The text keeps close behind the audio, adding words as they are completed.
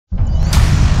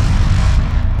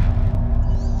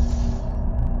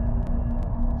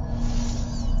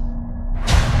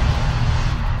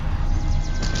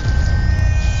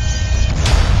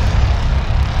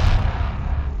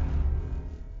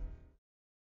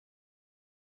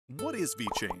What is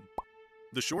VeChain?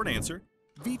 The short answer,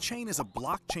 VeChain is a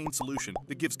blockchain solution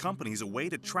that gives companies a way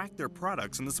to track their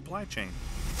products in the supply chain.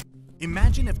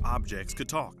 Imagine if objects could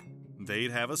talk.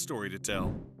 They'd have a story to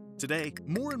tell. Today,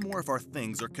 more and more of our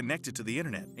things are connected to the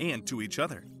internet and to each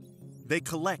other. They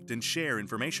collect and share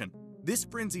information. This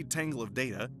frenzied tangle of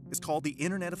data is called the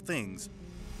Internet of Things.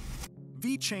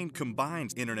 VeChain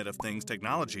combines Internet of Things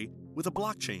technology with a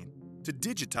blockchain to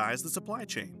digitize the supply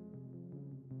chain.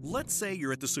 Let's say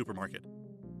you're at the supermarket.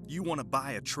 You want to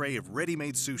buy a tray of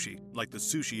ready-made sushi, like the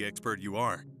sushi expert you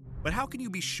are. But how can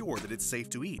you be sure that it's safe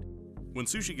to eat? When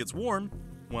sushi gets warm,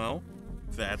 well,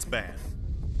 that's bad.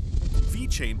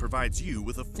 VeChain provides you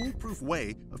with a foolproof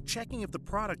way of checking if the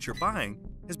product you're buying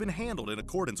has been handled in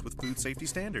accordance with food safety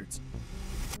standards.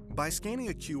 By scanning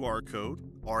a QR code,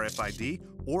 RFID,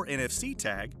 or NFC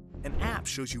tag, an app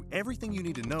shows you everything you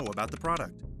need to know about the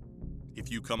product.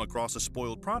 If you come across a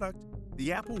spoiled product,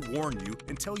 the app will warn you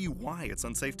and tell you why it's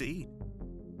unsafe to eat.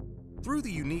 Through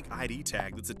the unique ID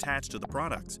tag that's attached to the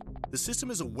products, the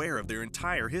system is aware of their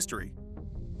entire history.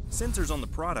 Sensors on the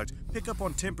product pick up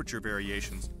on temperature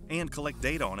variations and collect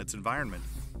data on its environment.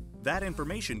 That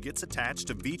information gets attached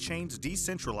to VeChain's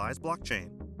decentralized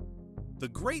blockchain. The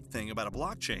great thing about a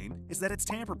blockchain is that it's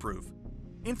tamper-proof.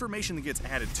 Information that gets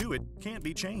added to it can't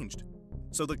be changed,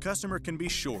 so the customer can be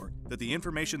sure that the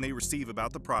information they receive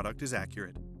about the product is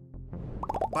accurate.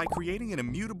 By creating an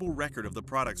immutable record of the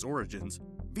product's origins,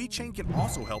 VeChain can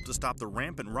also help to stop the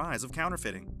rampant rise of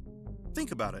counterfeiting.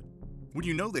 Think about it. When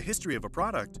you know the history of a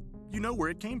product, you know where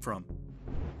it came from.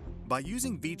 By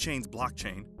using VeChain's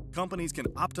blockchain, companies can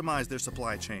optimize their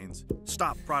supply chains,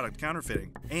 stop product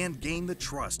counterfeiting, and gain the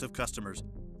trust of customers.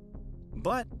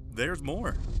 But there's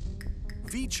more.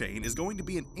 VeChain is going to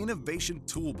be an innovation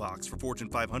toolbox for Fortune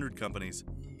 500 companies.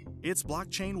 Its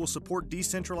blockchain will support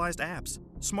decentralized apps,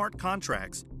 smart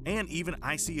contracts, and even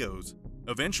ICOs.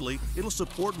 Eventually, it'll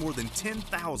support more than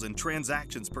 10,000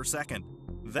 transactions per second.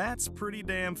 That's pretty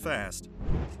damn fast.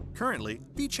 Currently,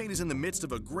 VeChain is in the midst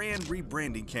of a grand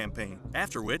rebranding campaign,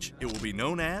 after which it will be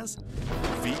known as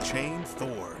VeChain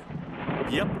Thor.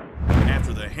 Yep,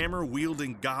 after the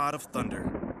hammer-wielding god of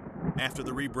thunder. After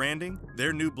the rebranding,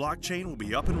 their new blockchain will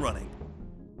be up and running.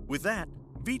 With that,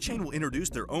 VeChain will introduce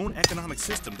their own economic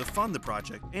system to fund the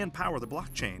project and power the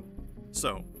blockchain.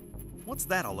 So, what's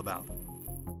that all about?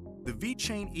 The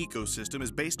VeChain ecosystem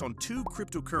is based on two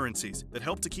cryptocurrencies that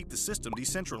help to keep the system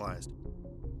decentralized.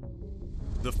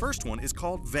 The first one is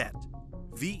called VET,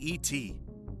 V-E-T.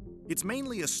 It's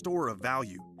mainly a store of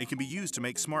value and can be used to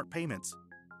make smart payments.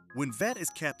 When VET is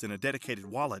kept in a dedicated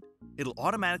wallet, it'll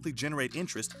automatically generate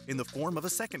interest in the form of a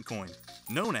second coin,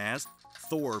 known as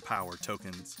Thor Power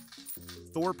tokens.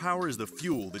 Thor Power is the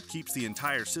fuel that keeps the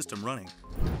entire system running.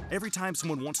 Every time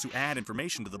someone wants to add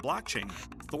information to the blockchain,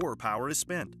 Thor Power is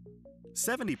spent.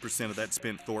 70% of that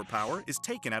spent Thor Power is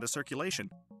taken out of circulation.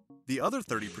 The other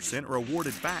 30% are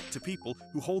awarded back to people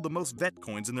who hold the most VET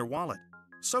coins in their wallet,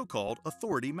 so-called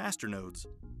Authority Masternodes.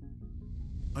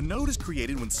 A node is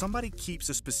created when somebody keeps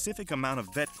a specific amount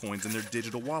of VET coins in their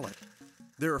digital wallet.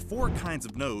 There are 4 kinds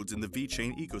of nodes in the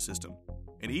VeChain ecosystem,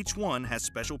 and each one has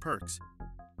special perks.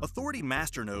 Authority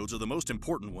Masternodes are the most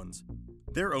important ones.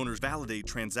 Their owners validate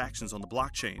transactions on the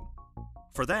blockchain.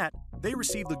 For that, they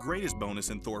receive the greatest bonus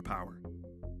in Thor Power.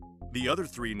 The other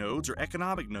 3 nodes are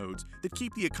economic nodes that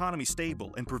keep the economy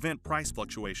stable and prevent price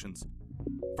fluctuations.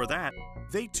 For that,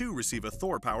 they too receive a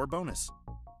Thor Power bonus.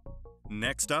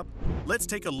 Next up, let's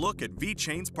take a look at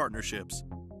VeChain's partnerships.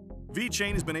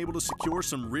 VeChain has been able to secure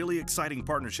some really exciting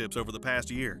partnerships over the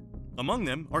past year. Among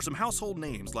them are some household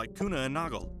names like Kuna and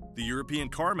Nagel, the European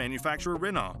car manufacturer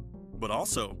Renault, but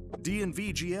also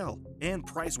D&V GL and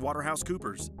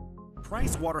PricewaterhouseCoopers.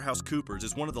 PricewaterhouseCoopers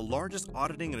is one of the largest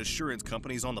auditing and assurance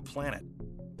companies on the planet.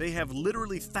 They have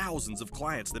literally thousands of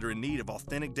clients that are in need of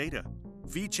authentic data.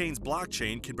 VeChain's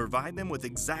blockchain can provide them with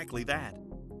exactly that.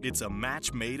 It's a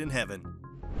match made in heaven.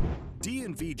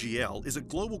 D&V GL is a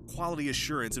global quality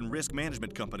assurance and risk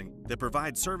management company that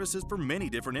provides services for many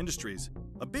different industries.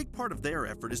 A big part of their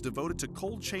effort is devoted to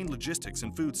cold chain logistics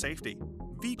and food safety.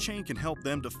 VeChain can help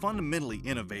them to fundamentally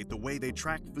innovate the way they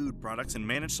track food products and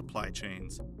manage supply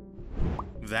chains.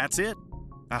 That's it.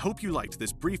 I hope you liked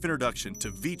this brief introduction to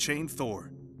VeChain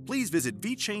Thor. Please visit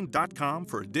vechain.com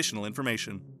for additional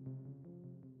information.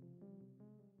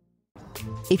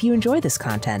 If you enjoy this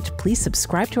content, please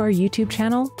subscribe to our YouTube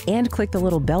channel and click the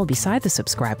little bell beside the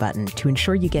subscribe button to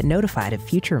ensure you get notified of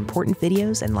future important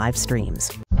videos and live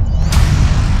streams.